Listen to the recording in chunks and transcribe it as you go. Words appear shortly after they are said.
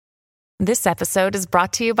This episode is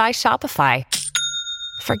brought to you by Shopify.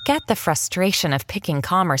 Forget the frustration of picking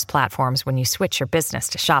commerce platforms when you switch your business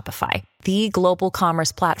to Shopify, the global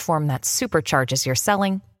commerce platform that supercharges your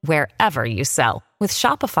selling wherever you sell. With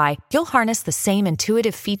Shopify, you'll harness the same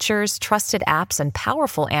intuitive features, trusted apps, and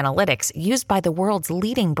powerful analytics used by the world's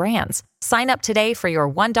leading brands. Sign up today for your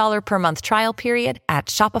 $1 per month trial period at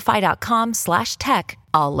shopify.com/tech,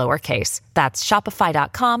 all lowercase. That's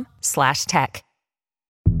shopify.com/tech.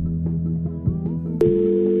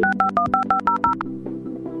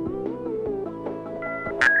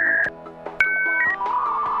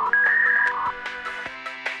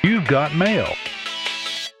 You've got mail.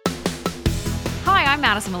 Hi, I'm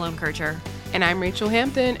Madison Malone-Kircher. And I'm Rachel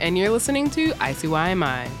Hampton, and you're listening to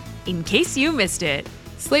ICYMI. In case you missed it,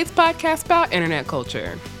 Slate's podcast about internet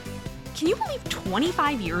culture. Can you believe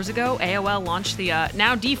 25 years ago AOL launched the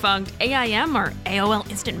now defunct AIM, or AOL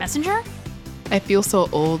Instant Messenger? I feel so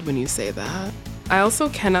old when you say that. I also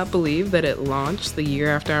cannot believe that it launched the year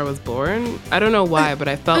after I was born. I don't know why, but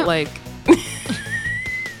I felt like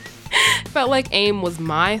AIM was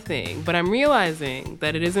my thing, but I'm realizing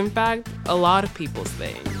that it is in fact a lot of people's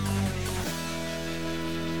thing.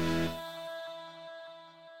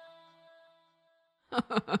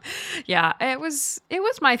 Yeah, it was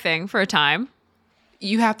my thing for a time.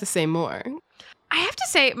 You have to say more. I have to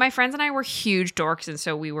say, my friends and I were huge dorks, and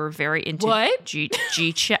so we were very into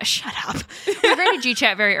G-Chat. Shut up. We were very into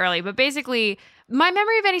G-Chat very early, but basically, my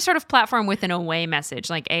memory of any sort of platform with an away message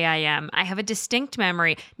like AIM, I have a distinct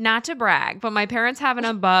memory, not to brag, but my parents have an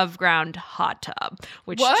above-ground hot tub,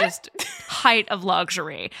 which is just height of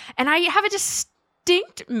luxury. And I have a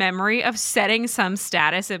distinct memory of setting some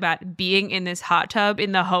status about being in this hot tub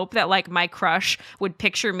in the hope that, like, my crush would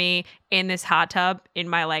picture me in this hot tub in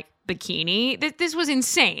my, like, bikini. This was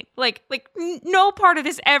insane. Like no part of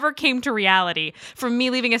this ever came to reality from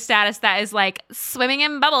me leaving a status that is like swimming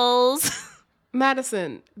in bubbles.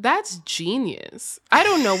 Madison, that's genius. I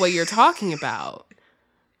don't know what you're talking about.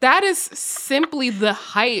 That is simply the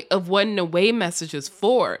height of what an away message is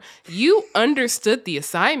for. You understood the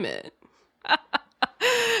assignment.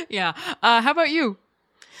 Yeah. How about you?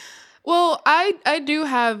 Well, I do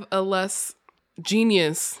have a less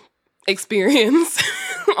genius experience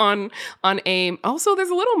on AIM. Also, there's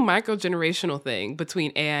a little micro-generational thing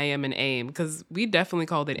between AIM and AIM, because we definitely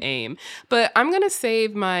called it AIM. But I'm going to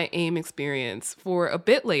save my AIM experience for a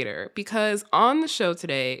bit later, because on the show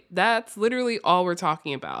today, that's literally all we're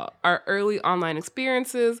talking about. Our early online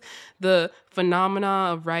experiences, the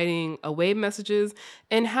phenomena of writing away messages,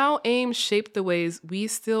 and how AIM shaped the ways we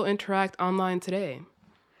still interact online today.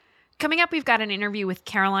 Coming up, we've got an interview with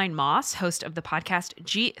Caroline Moss, host of the podcast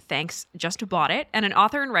Gee Thanks, Just Bought It, and an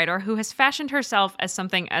author and writer who has fashioned herself as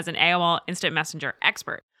something as an AOL Instant Messenger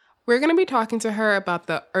expert. We're going to be talking to her about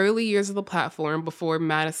the early years of the platform before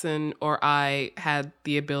Madison or I had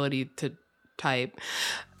the ability to type,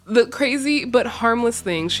 the crazy but harmless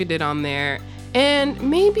things she did on there, and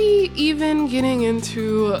maybe even getting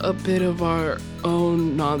into a bit of our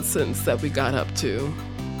own nonsense that we got up to.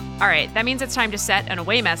 All right, that means it's time to set an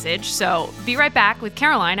away message, so be right back with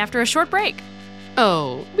Caroline after a short break.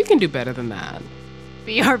 Oh, we can do better than that.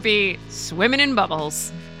 BRB, swimming in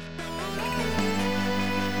bubbles.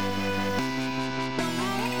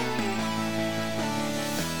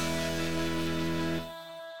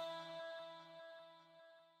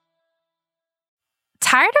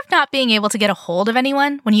 Tired of not being able to get a hold of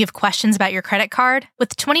anyone when you have questions about your credit card?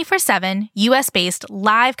 With 24/7 US-based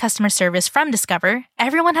live customer service from Discover,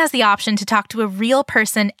 everyone has the option to talk to a real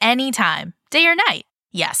person anytime, day or night.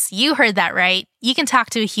 Yes, you heard that right. You can talk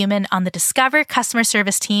to a human on the Discover customer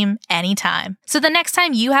service team anytime. So the next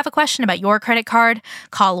time you have a question about your credit card,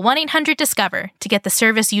 call 1-800-DISCOVER to get the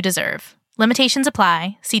service you deserve. Limitations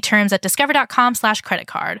apply. See terms at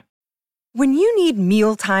discover.com/creditcard. When you need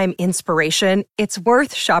mealtime inspiration, it's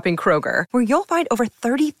worth shopping Kroger, where you'll find over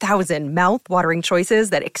 30,000 mouth-watering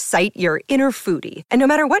choices that excite your inner foodie. And no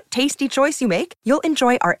matter what tasty choice you make, you'll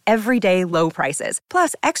enjoy our everyday low prices,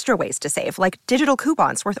 plus extra ways to save, like digital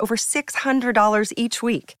coupons worth over $600 each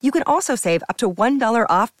week. You can also save up to $1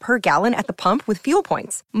 off per gallon at the pump with fuel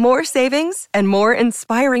points. More savings and more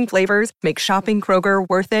inspiring flavors make shopping Kroger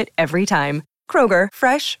worth it every time. Kroger,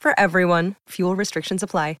 fresh for everyone. Fuel restrictions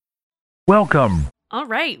apply. Welcome. All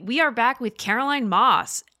right, we are back with Caroline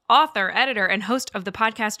Moss, author, editor, and host of the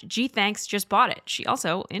podcast Gee Thanks, Just Bought It. She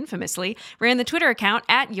also infamously ran the Twitter account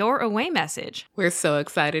 @YourAwayMessage. We're so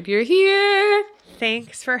excited you're here.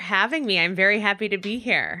 Thanks for having me. I'm very happy to be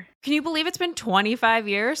here. Can you believe it's been 25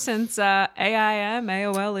 years since AIM,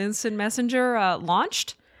 AOL Instant Messenger,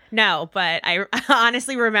 launched? No, but I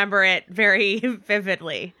honestly remember it very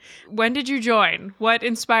vividly. When did you join? What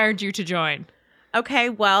inspired you to join? Okay,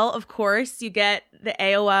 well, of course, you get the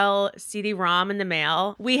AOL CD-ROM in the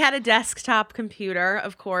mail. We had a desktop computer,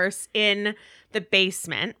 of course, in the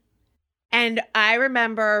basement. And I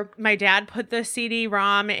remember my dad put the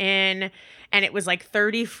CD-ROM in, and it was like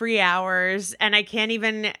 30 free hours. And I can't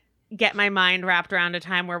even get my mind wrapped around a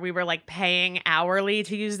time where we were like paying hourly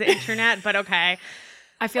to use the internet, but okay.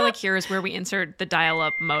 I feel like here is where we insert the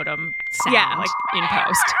dial-up modem sound in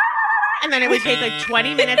post. And then it would take like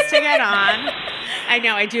 20 minutes to get on. I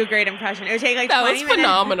know, I do a great impression. It would take like 20 minutes. That was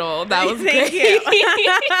phenomenal. That was Thank great. you.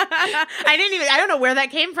 I don't know where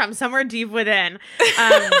that came from, somewhere deep within.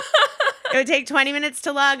 It would take 20 minutes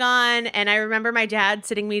to log on. And I remember my dad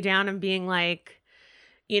sitting me down and being like,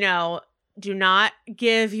 do not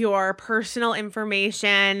give your personal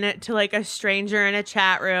information to like a stranger in a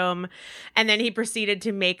chat room. And then he proceeded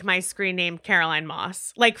to make my screen name Caroline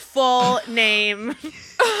Moss, like full name.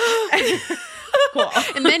 Cool.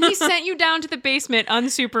 And then he sent you down to the basement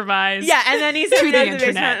unsupervised. Yeah, and then he sent me to down the to the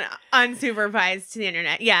internet. basement unsupervised to the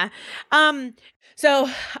internet. Yeah. So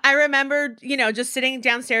I remember, just sitting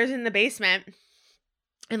downstairs in the basement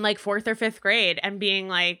in like 4th or 5th grade and being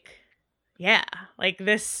like, yeah, like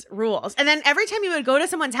this rules. And then every time you would go to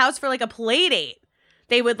someone's house for like a play date,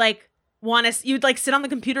 they would like you'd like sit on the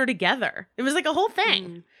computer together. It was like a whole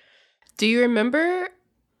thing. Do you remember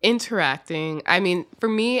interacting? I mean, for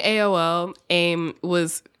me, AOL, AIM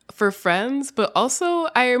was for friends, but also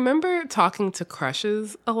I remember talking to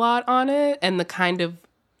crushes a lot on it and the kind of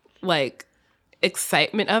like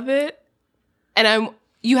excitement of it. And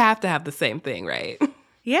you have to have the same thing, right?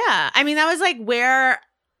 Yeah. I mean, that was like where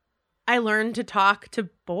I learned to talk to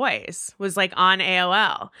boys, was like on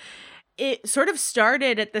AOL. It sort of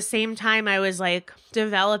started at the same time I was like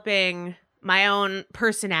developing my own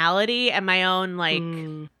personality and my own like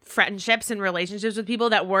friendships and relationships with people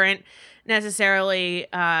that weren't necessarily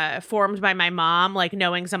formed by my mom, like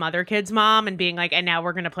knowing some other kid's mom and being like, and now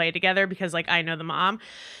we're going to play together because like I know the mom.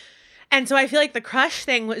 And so I feel like the crush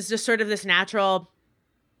thing was just sort of this natural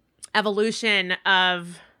evolution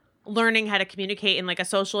of learning how to communicate in like a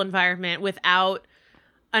social environment without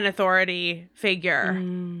an authority figure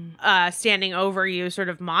standing over you, sort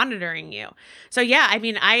of monitoring you. So yeah, I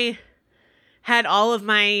mean, I had all of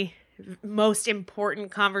my most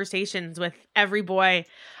important conversations with every boy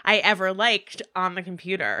I ever liked on the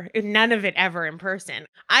computer. None of it ever in person.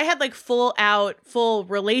 I had like full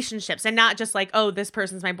relationships, and not just like, oh, this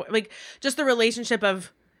person's my boy. Like just the relationship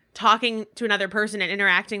of talking to another person and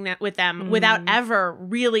interacting with them without ever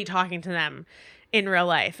really talking to them in real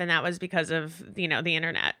life. And that was because of, the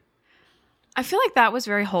internet. I feel like that was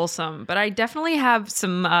very wholesome, but I definitely have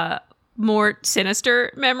some more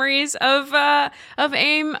sinister memories of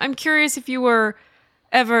AIM. I'm curious if you were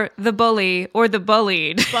ever the bully or the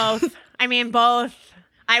bullied. Both. I mean, both.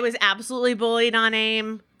 I was absolutely bullied on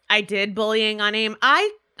AIM. I did bullying on AIM.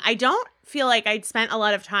 I don't feel like I'd spent a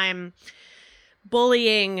lot of time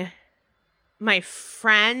bullying my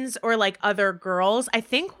friends or like other girls. I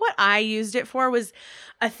think what I used it for was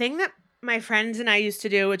a thing that my friends and I used to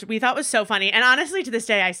do, which we thought was so funny. And honestly, to this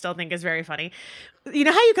day, I still think is very funny. You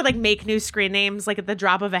know how you could like make new screen names, like at the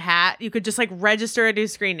drop of a hat? You could just like register a new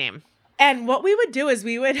screen name. And what we would do is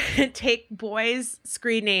we would take boys'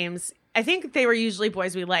 screen names. I think they were usually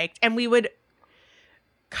boys we liked. And we would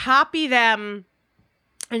copy them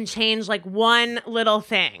and change like one little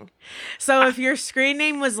thing. So if your screen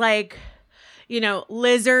name was like,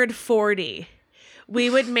 Lizard 40, we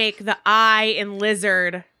would make the I in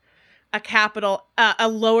Lizard a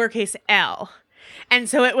lowercase L. And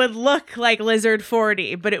so it would look like Lizard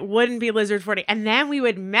 40, but it wouldn't be Lizard 40. And then we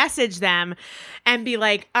would message them and be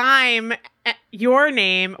like, I'm your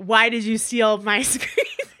name. Why did you steal my screen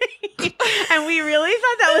name? And we really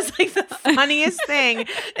thought that was like the funniest thing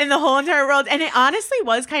in the whole entire world. And it honestly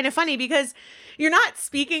was kind of funny because you're not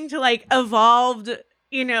speaking to like evolved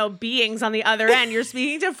beings on the other end. You're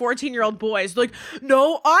speaking to 14-year-old boys like,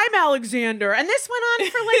 no, I'm Alexander. And this went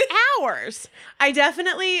on for like hours. I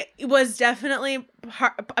was definitely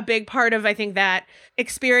a big part of, I think, that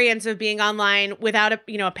experience of being online without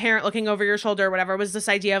a parent looking over your shoulder or whatever, was this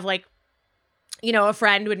idea of like, a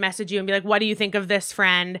friend would message you and be like, what do you think of this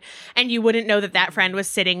friend? And you wouldn't know that friend was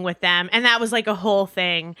sitting with them. And that was like a whole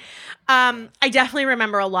thing. I definitely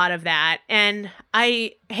remember a lot of that. And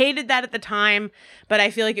I hated that at the time, but I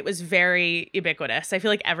feel like it was very ubiquitous. I feel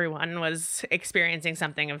like everyone was experiencing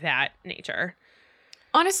something of that nature.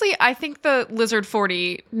 Honestly, I think the Lizard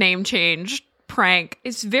 40 name change prank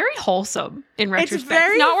is very wholesome in retrospect. It's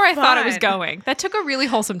very not where I thought it was fun. going. That took a really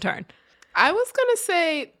wholesome turn. I was going to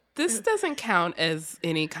say This doesn't count as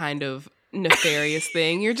any kind of nefarious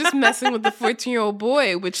thing. You're just messing with the 14-year-old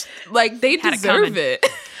boy, which, like, they deserve it.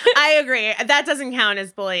 I agree. That doesn't count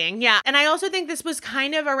as bullying. Yeah. And I also think this was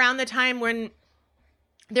kind of around the time when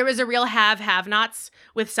there was a real have-nots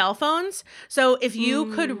with cell phones. So if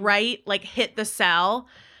you could write, like, hit the cell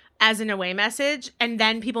as an away message, and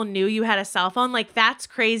then people knew you had a cell phone, like, that's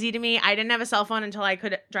crazy to me. I didn't have a cell phone until I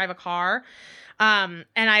could drive a car. And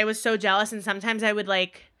I was so jealous. And sometimes I would,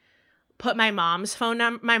 like, put my mom's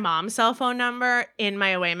cell phone number in my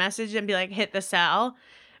away message and be like, hit the cell.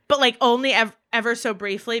 But, like, only ever so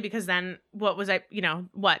briefly, because then what was I, you know,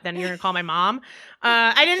 what? Then you're going to call my mom?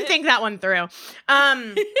 I didn't think that one through.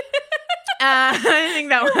 I didn't think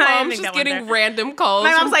that one. Your mom's just getting random calls.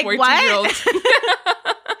 My mom's from like, 14-year-olds. what?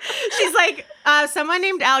 She's like, someone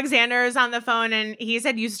named Alexander is on the phone, and he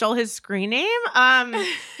said you stole his screen name. I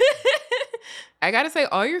gotta say,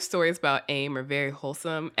 all your stories about AIM are very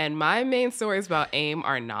wholesome, and my main stories about AIM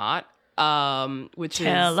are not.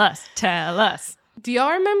 Tell us. Do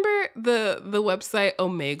y'all remember the website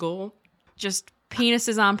Omegle? Just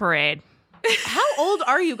penises on parade. How old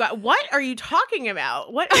are you guys? What are you talking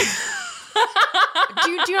about? What?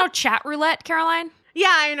 Do you know Chat Roulette, Caroline? Yeah,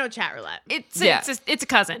 I know Chat Roulette. It's a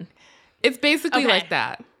cousin. It's basically like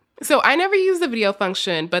that. So I never used the video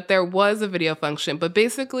function, but there was a video function. But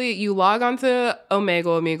basically, you log onto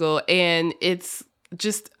Omegle, and it's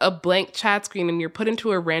just a blank chat screen, and you're put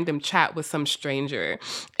into a random chat with some stranger.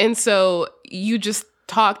 And so you just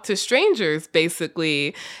talk to strangers,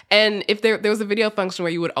 basically. And if there was a video function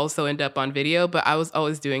where you would also end up on video, but I was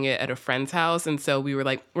always doing it at a friend's house. And so we were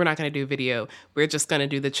like, we're not going to do video. We're just going to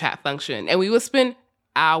do the chat function. And we would spend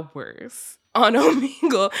hours on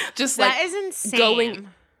Omegle, just that like is insane. Going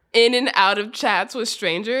in and out of chats with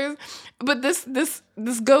strangers. But this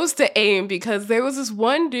goes to AIM, because there was this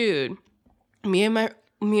one dude, me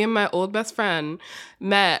and my old best friend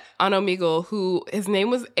met on Omegle, who his name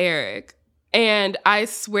was Eric. And I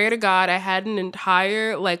swear to God, I had an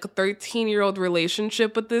entire, like, 13-year-old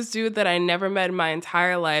relationship with this dude that I never met in my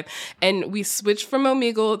entire life. And we switched from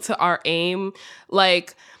Omegle to our AIM,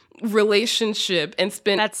 like, relationship, and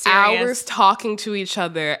spent hours talking to each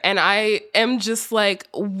other. And I am just like,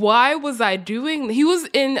 why was I doing? He was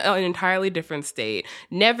in an entirely different state.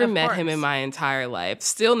 Never met him in my entire life.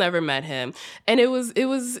 Still never met him. And it was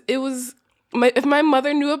if my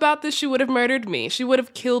mother knew about this, she would have murdered me. She would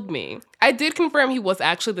have killed me. I did confirm he was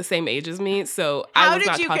actually the same age as me, so I was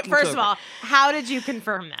not talking to him. First of all, how did you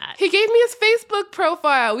confirm that? He gave me his Facebook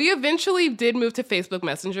profile. We eventually did move to Facebook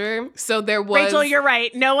Messenger, so there was... Rachel, you're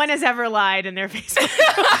right. No one has ever lied in their Facebook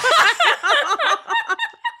profile.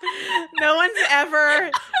 No one's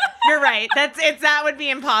ever... You're right. That would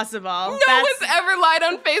be impossible. No one's ever lied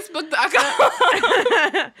on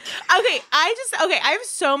Facebook.com. I have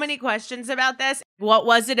so many questions about this. What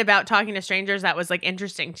was it about talking to strangers that was, like,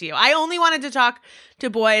 interesting to you? I only wanted to talk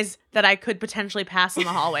to boys that I could potentially pass in the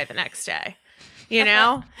hallway the next day. You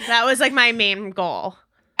know? That was, like, my main goal.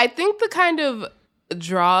 I think the kind of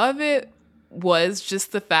draw of it was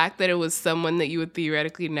just the fact that it was someone that you would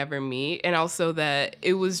theoretically never meet, and also that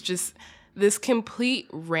it was just this complete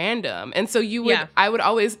random. And so I would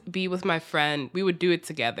always be with my friend. We would do it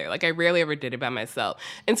together. Like, I rarely ever did it by myself.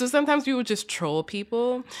 And so sometimes we would just troll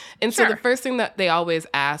people. And so the first thing that they always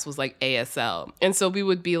asked was, like, ASL. And so we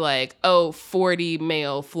would be like, 40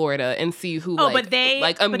 male Florida, and see who but they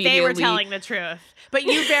were telling the truth. But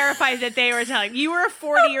you verified that they were telling. You were a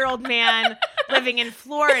 40-year-old man living in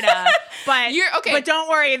Florida, but don't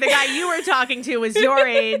worry, the guy you were talking to was your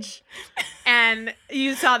age, and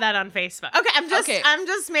you saw that on Facebook. Okay, I'm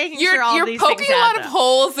just making sure all these things You're poking a lot of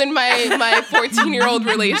holes in my 14-year-old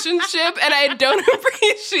relationship, and I don't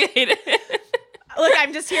appreciate it. Look,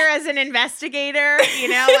 I'm just here as an investigator, you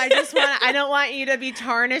know. I don't want you to be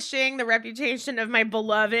tarnishing the reputation of my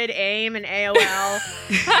beloved AIM and AOL.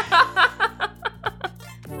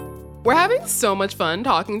 We're having so much fun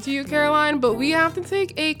talking to you, Caroline, but we have to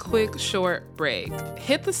take a quick, short break.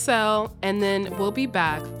 Hit the cell, and then we'll be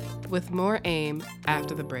back with more AIM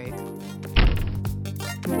after the break.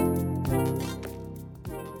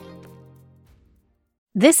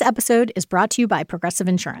 This episode is brought to you by Progressive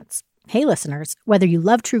Insurance. Hey, listeners, whether you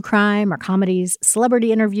love true crime or comedies,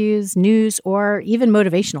 celebrity interviews, news, or even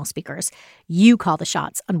motivational speakers, you call the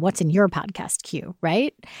shots on what's in your podcast queue,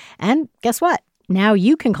 right? And guess what? Now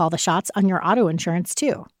you can call the shots on your auto insurance,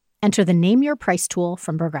 too. Enter the Name Your Price tool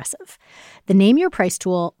from Progressive. The Name Your Price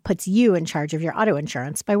tool puts you in charge of your auto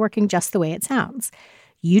insurance by working just the way it sounds.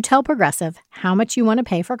 You tell Progressive how much you want to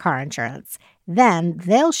pay for car insurance. Then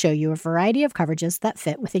they'll show you a variety of coverages that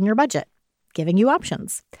fit within your budget. giving you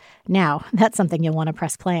options. Now, that's something you'll want to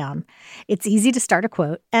press play on. It's easy to start a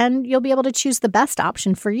quote, and you'll be able to choose the best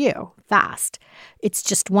option for you fast. It's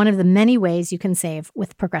just one of the many ways you can save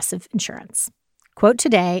with Progressive Insurance. Quote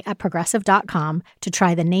today at Progressive.com to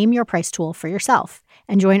try the Name Your Price tool for yourself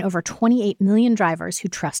and join over 28 million drivers who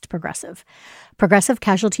trust Progressive. Progressive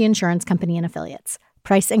Casualty Insurance Company and Affiliates.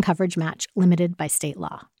 Price and coverage match limited by state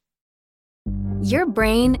law. Your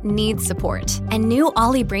brain needs support, and new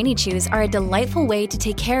Ollie Brainy Chews are a delightful way to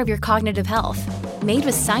take care of your cognitive health. Made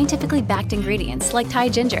with scientifically backed ingredients like Thai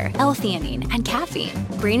ginger, L-theanine, and caffeine,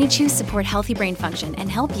 Brainy Chews support healthy brain function and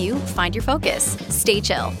help you find your focus, stay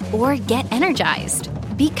chill, or get energized.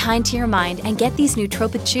 Be kind to your mind and get these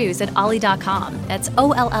nootropic chews at ollie.com. That's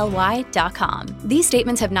OLLY.com. These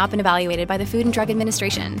statements have not been evaluated by the Food and Drug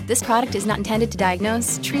Administration. This product is not intended to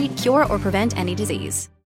diagnose, treat, cure, or prevent any disease.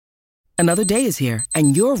 Another day is here,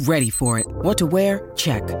 and you're ready for it. What to wear?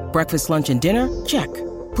 Check. Breakfast, lunch, and dinner? Check.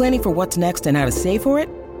 Planning for what's next and how to save for it?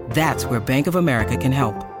 That's where Bank of America can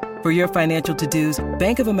help. For your financial to-dos,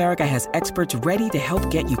 Bank of America has experts ready to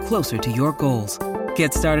help get you closer to your goals.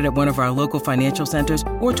 Get started at one of our local financial centers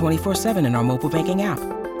or 24/7 in our mobile banking app.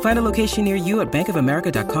 Find a location near you at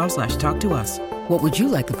bankofamerica.com/talktous. What would you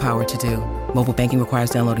like the power to do? Mobile banking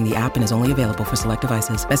requires downloading the app and is only available for select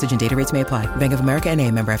devices. Message and data rates may apply. Bank of America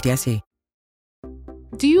N.A., member FDIC.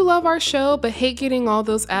 Do you love our show but hate getting all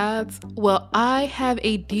those ads? Well, I have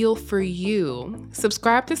a deal for you.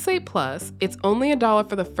 Subscribe to Slate Plus. It's only $1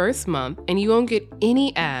 for the first month, and you won't get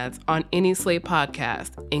any ads on any Slate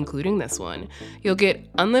podcast, including this one. You'll get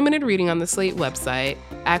unlimited reading on the Slate website,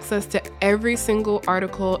 access to every single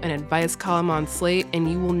article and advice column on Slate,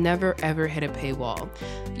 and you will never ever hit a paywall.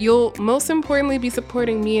 You'll most importantly be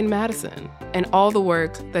supporting me and Madison and all the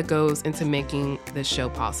work that goes into making this show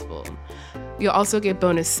possible. You'll also get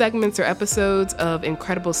bonus segments or episodes of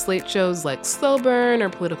incredible Slate shows like Slow Burn or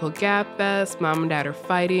Political Gab Fest, Mom and Dad Are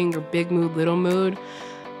Fighting, or Big Mood, Little Mood.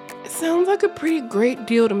 It sounds like a pretty great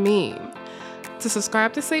deal to me. To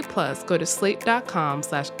subscribe to Slate Plus, go to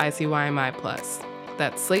slate.com/ICYMI Plus.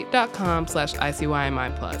 That's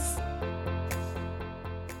slate.com/ICYMI Plus.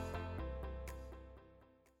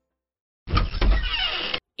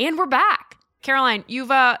 And we're back. Caroline,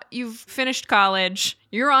 you've finished college.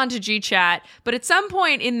 You're on to GChat, but at some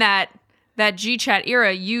point in that GChat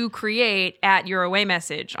era, you create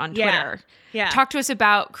 @YourAwayMessage on Twitter. Yeah. Talk to us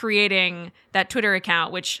about creating that Twitter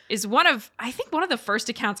account, which is one of the first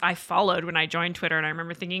accounts I followed when I joined Twitter, and I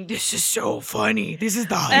remember thinking, this is so funny. This is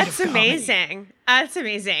the height of comedy. Amazing. That's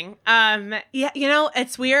amazing. Yeah,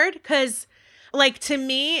 it's weird because, like, to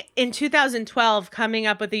me, in 2012, coming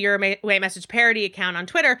up with the Your Away Message parody account on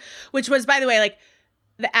Twitter, which was, by the way, like,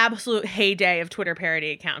 the absolute heyday of Twitter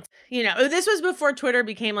parody accounts. You know, this was before Twitter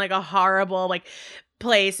became, like, a horrible, like,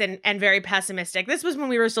 place and very pessimistic. This was when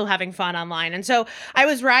we were still having fun online. And so I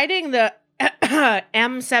was riding the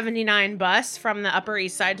M79 bus from the Upper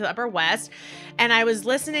East Side to the Upper West, and I was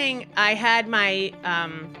listening. I had my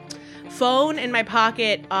phone in my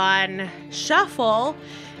pocket on shuffle,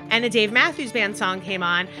 and a Dave Matthews Band song came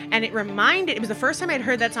on, and it was the first time I'd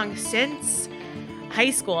heard that song since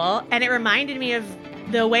high school, and it reminded me of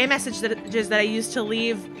the away messages that I used to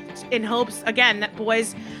leave in hopes, again, that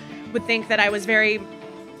boys would think that I was very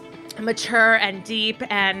mature and deep,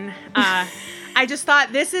 and I just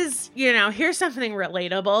thought, this is, here's something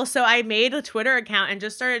relatable. So I made a Twitter account and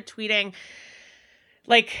just started tweeting,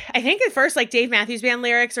 like, I think at first, like, Dave Matthews Band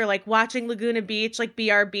lyrics, or like watching Laguna Beach, like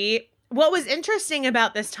BRB. What was interesting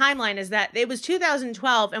about this timeline is that it was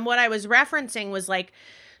 2012, and what I was referencing was like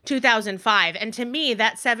 2005. And to me,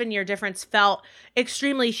 that 7-year difference felt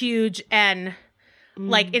extremely huge and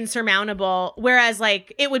like insurmountable. Whereas,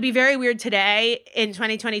 like, it would be very weird today in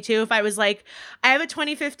 2022 if I was like, I have a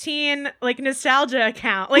 2015 like nostalgia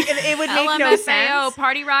account. Like, it would make no sense.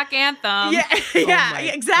 Party rock anthem. Yeah,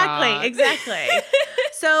 exactly.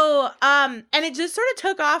 So, and it just sort of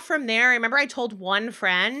took off from there. I remember I told one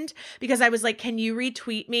friend, because I was like, can you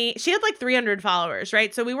retweet me? She had like 300 followers,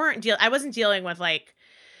 right? So I wasn't dealing with like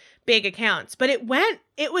big accounts, but it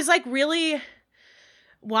was like really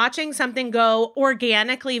watching something go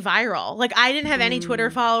organically viral. Like, I didn't have any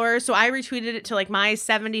Twitter followers, so I retweeted it to like my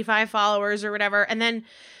 75 followers or whatever. And then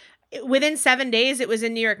within 7 days, it was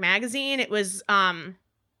in New York Magazine. It was,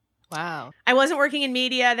 wow. I wasn't working in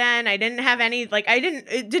media then. I didn't have any, like,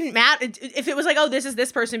 it didn't matter. If it was like, oh, this is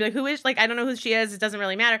this person, I'd be like, who is, like, I don't know who she is. It doesn't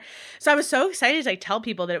really matter. So I was so excited to like tell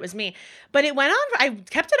people that it was me. But it went on, I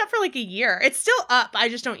kept it up for like a year. It's still up. I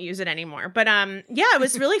just don't use it anymore. But yeah, it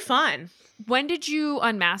was really fun. When did you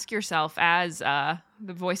unmask yourself as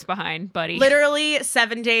the voice behind Buddy. Literally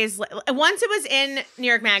 7 days. Once it was in New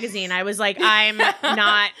York Magazine, I was like, I'm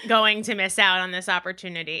not going to miss out on this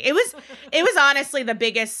opportunity. It was honestly the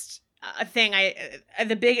biggest thing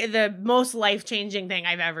the most life-changing thing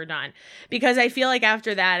I've ever done, because I feel like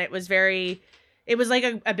after that it was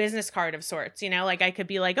like a business card of sorts, you know, like I could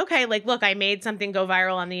be like, okay, like, look, I made something go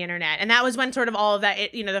viral on the internet. And that was when sort of all of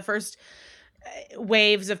that, the first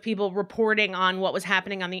waves of people reporting on what was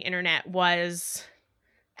happening on the internet was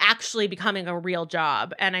actually becoming a real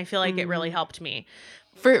job. And I feel like it really helped me.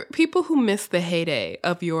 For people who miss the heyday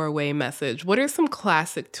of your away message, what are some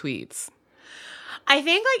classic tweets? I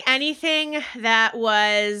think like anything that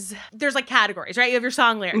was, there's like categories, right? You have your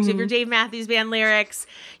song lyrics, you have your Dave Matthews Band lyrics,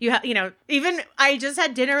 you have, even I just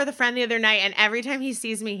had dinner with a friend the other night, and every time he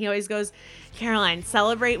sees me, he always goes, Caroline,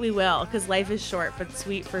 celebrate we will, because life is short but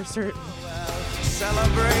sweet for certain.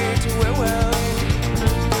 Celebrate we will,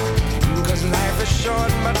 because life is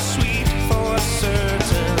short but sweet for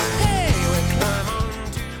certain.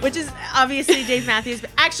 Which is obviously Dave Matthews.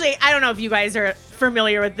 Actually, I don't know if you guys are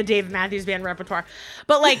familiar with the Dave Matthews Band repertoire,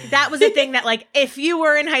 but like that was a thing that like if you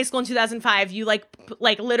were in high school in 2005, you like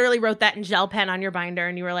literally wrote that in gel pen on your binder,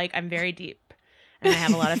 and you were like, I'm very deep and I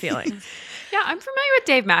have a lot of feelings. Yeah, I'm familiar with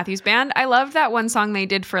Dave Matthews Band. I love that one song they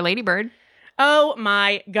did for Lady Bird. Oh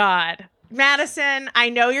my God. Madison, I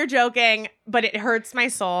know you're joking, but it hurts my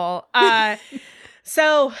soul.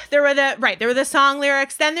 So there were the song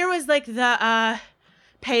lyrics. Then there was like the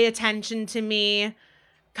pay attention to me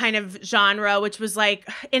kind of genre, which was like,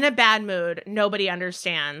 in a bad mood, nobody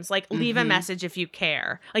understands. Like, leave a message if you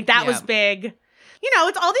care. Like, that was big.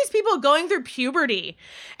 It's all these people going through puberty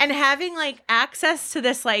and having like access to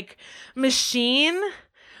this like machine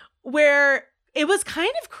where it was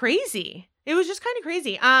kind of crazy. It was just kind of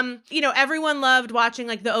crazy. Everyone loved watching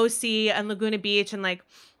like the OC and Laguna Beach and like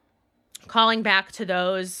calling back to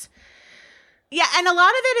those. Yeah, and a lot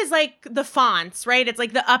of it is like the fonts, right? It's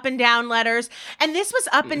like the up and down letters. And this was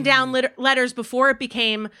up and down letters before it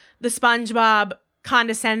became the SpongeBob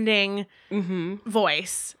condescending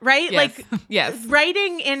voice, right? Yes. Like, yes,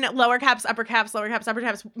 writing in lower caps, upper caps, lower caps, upper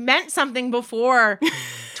caps meant something before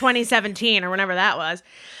 2017 or whenever that was.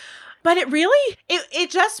 But it really,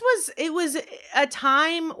 it was a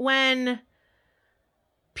time when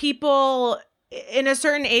people in a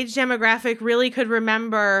certain age demographic really could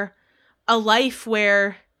remember a life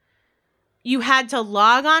where you had to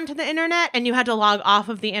log on to the internet and you had to log off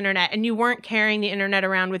of the internet, and you weren't carrying the internet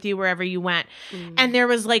around with you wherever you went. And there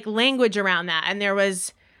was like language around that, and there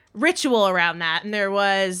was ritual around that, and there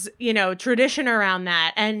was, tradition around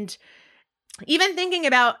that. And even thinking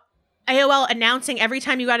about AOL announcing every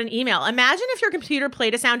time you got an email. Imagine if your computer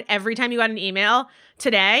played a sound every time you got an email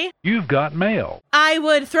today. You've got mail. I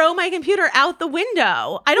would throw my computer out the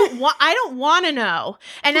window. I don't want to know.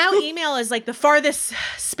 And now email is like the farthest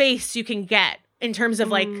space you can get in terms of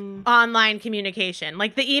like online communication.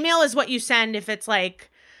 Like the email is what you send if it's like,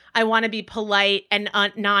 I want to be polite and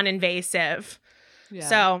non-invasive. Yeah.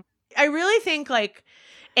 So I really think like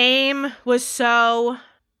AIM was so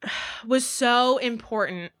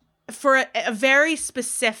important for a very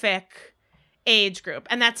specific age group.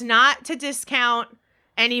 And that's not to discount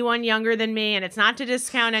anyone younger than me, and it's not to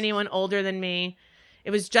discount anyone older than me.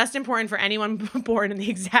 It was just important for anyone born in the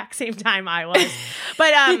exact same time I was.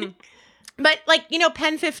 But like,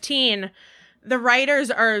 Pen 15, the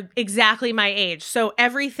writers are exactly my age. So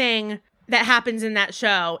everything that happens in that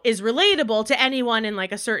show is relatable to anyone in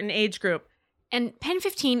like a certain age group. And Pen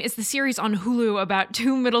 15 is the series on Hulu about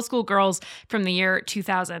two middle school girls from the year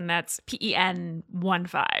 2000. That's PEN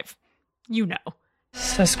 15.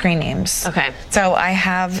 So screen names. Okay. So I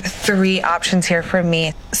have 3 options here for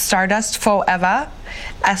me. Stardust Forever,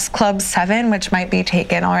 S Club 7, which might be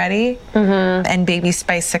taken already, and Baby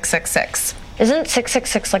Spice 666. Isn't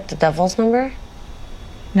 666 like the devil's number?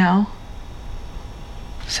 No.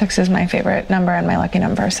 6 is my favorite number and my lucky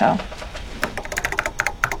number, so.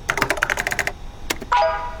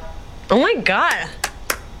 Oh my God.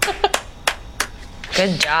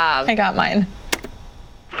 Good job. I got mine.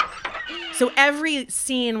 So every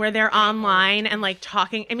scene where they're online and like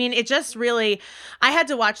talking, I mean, it just really, I had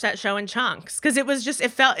to watch that show in chunks because it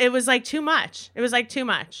was like too much. It was like too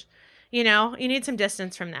much. You need some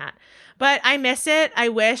distance from that. But I miss it. I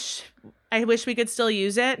wish we could still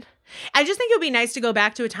use it. I just think it would be nice to go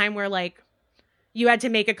back to a time where like you had to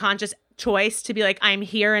make a conscious choice to be like, I'm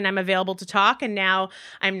here and I'm available to talk, and now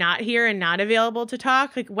I'm not here and not available to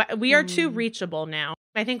talk. Like we are too reachable now.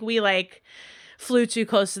 I think we like flew too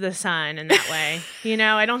close to the sun in that way. You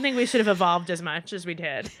know, I don't think we should have evolved as much as we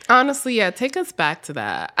did. Honestly, yeah, take us back to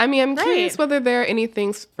that. I mean, I'm curious whether there are any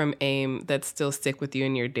things from AIM that still stick with you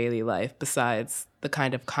in your daily life besides the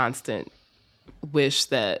kind of constant wish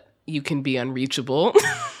that you can be unreachable.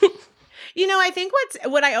 You know, I think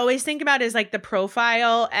what I always think about is like the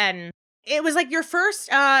profile, and it was like your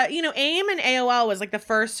first, AIM and AOL was like the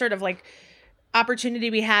first sort of like opportunity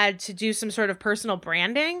we had to do some sort of personal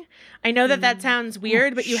branding. I know that sounds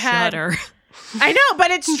weird, but you had. I know, but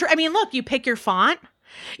it's true. I mean, look, you pick your font.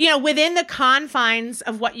 You know, within the confines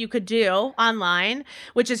of what you could do online,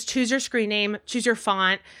 which is choose your screen name, choose your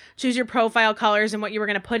font, choose your profile colors and what you were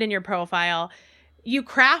going to put in your profile, you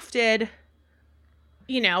crafted,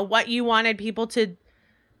 you know, what you wanted people to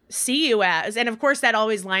see you as. And of course, that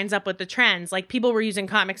always lines up with the trends. Like, people were using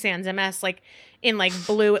Comic Sans MS, like, in, like,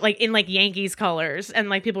 blue, like, in, like, Yankees colors. And,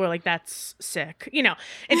 like, people were like, that's sick. You know,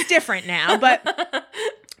 it's different now. But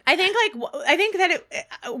I think that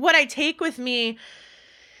what I take with me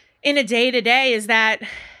in a day-to-day is that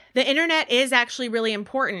the internet is actually really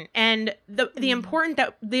important. And the importance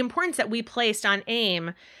that we placed on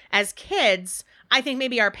AIM as kids, I think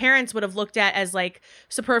maybe our parents would have looked at as like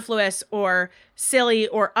superfluous or silly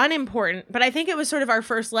or unimportant. But I think it was sort of our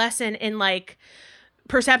first lesson in like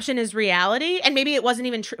perception is reality. And maybe it wasn't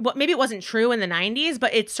even true. Well, maybe it wasn't true in the 90s,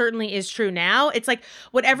 but it certainly is true now. It's like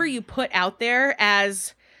whatever you put out there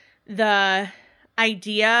as the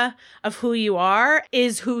idea of who you are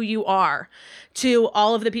is who you are to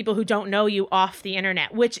all of the people who don't know you off the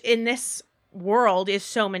internet, which in this world is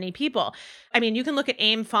so many people. I mean, you can look at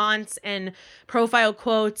AIM fonts and profile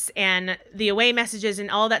quotes and the away messages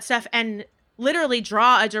and all that stuff and literally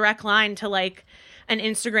draw a direct line to like an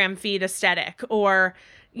Instagram feed aesthetic or,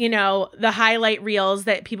 you know, the highlight reels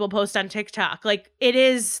that people post on TikTok. Like, it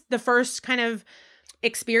is the first kind of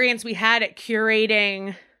experience we had at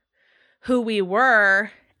curating who we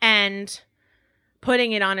were and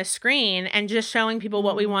putting it on a screen and just showing people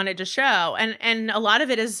what we wanted to show. And a lot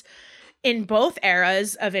of it is, in both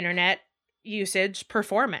eras of internet usage,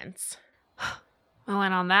 performance. Well,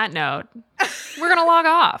 and on that note, we're going to log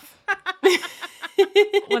off.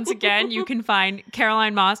 Once again, you can find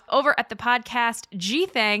Caroline Moss over at the podcast G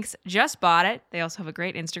Thanks, Just Bought It. They also have a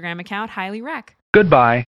great Instagram account, Highly Rec.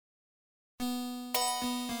 Goodbye.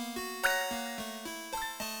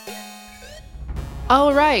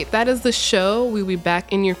 All right, that is the show. We'll be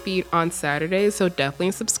back in your feed on Saturday, so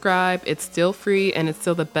definitely subscribe. It's still free, and it's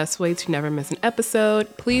still the best way to never miss an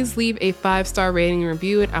episode. Please leave a 5-star rating and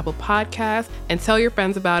review at Apple Podcasts, and tell your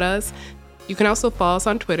friends about us. You can also follow us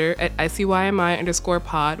on Twitter at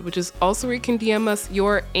ICYMI_pod, which is also where you can DM us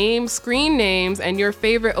your AIM screen names and your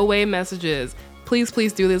favorite away messages. Please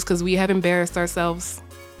do this because we have embarrassed ourselves.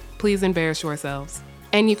 Please embarrass yourselves.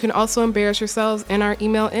 And you can also embarrass yourselves in our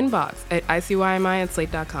email inbox at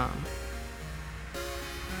ICYMI@slate.com.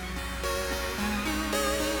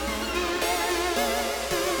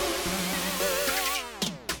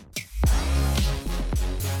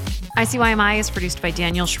 ICYMI is produced by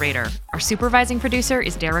Daniel Schrader. Our supervising producer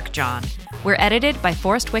is Derek John. We're edited by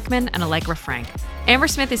Forrest Wickman and Allegra Frank. Amber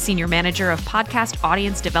Smith is Senior Manager of Podcast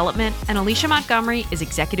Audience Development, and Alicia Montgomery is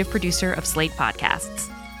Executive Producer of Slate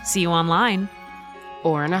Podcasts. See you online.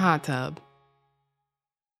 Or in a hot tub.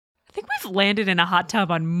 I think we've landed in a hot tub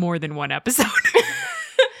on more than one episode.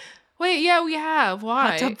 Wait, yeah, we have.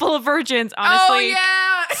 Why? Hot tub full of virgins, honestly. Oh,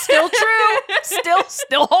 yeah. Still true.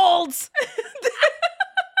 Still holds.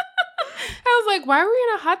 I was like, why were we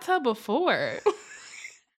in a hot tub before?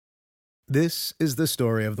 This is the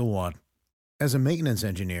story of the one. As a maintenance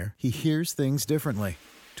engineer, he hears things differently.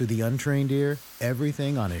 To the untrained ear,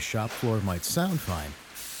 everything on his shop floor might sound fine,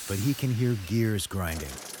 but he can hear gears grinding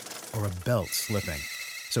or a belt slipping.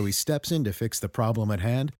 So he steps in to fix the problem at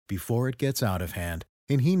hand before it gets out of hand.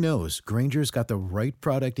 And he knows Grainger's got the right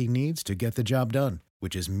product he needs to get the job done,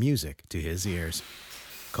 which is music to his ears.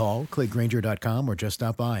 Call, click Grainger.com, or just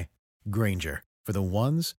stop by. Grainger, for the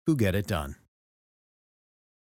ones who get it done.